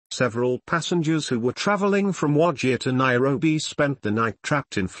Several passengers who were traveling from Wajir to Nairobi spent the night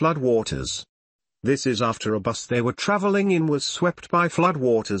trapped in floodwaters. This is after a bus they were traveling in was swept by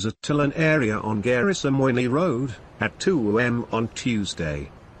floodwaters at Tilan area on Garissa Moini Road, at 2 am on Tuesday.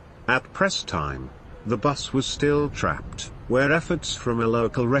 At press time, the bus was still trapped, where efforts from a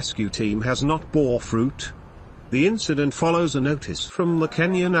local rescue team has not bore fruit. The incident follows a notice from the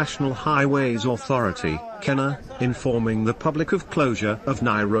Kenya National Highways Authority, KENHA, informing the public of closure of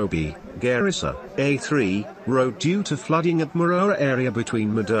Nairobi, Garissa, A3, road due to flooding at Marora area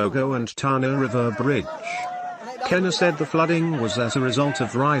between Madogo and Tana River Bridge. KENHA said the flooding was as a result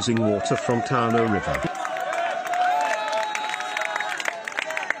of rising water from Tana River.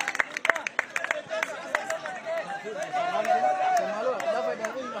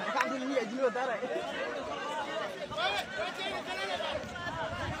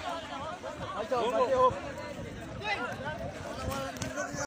 Go, go.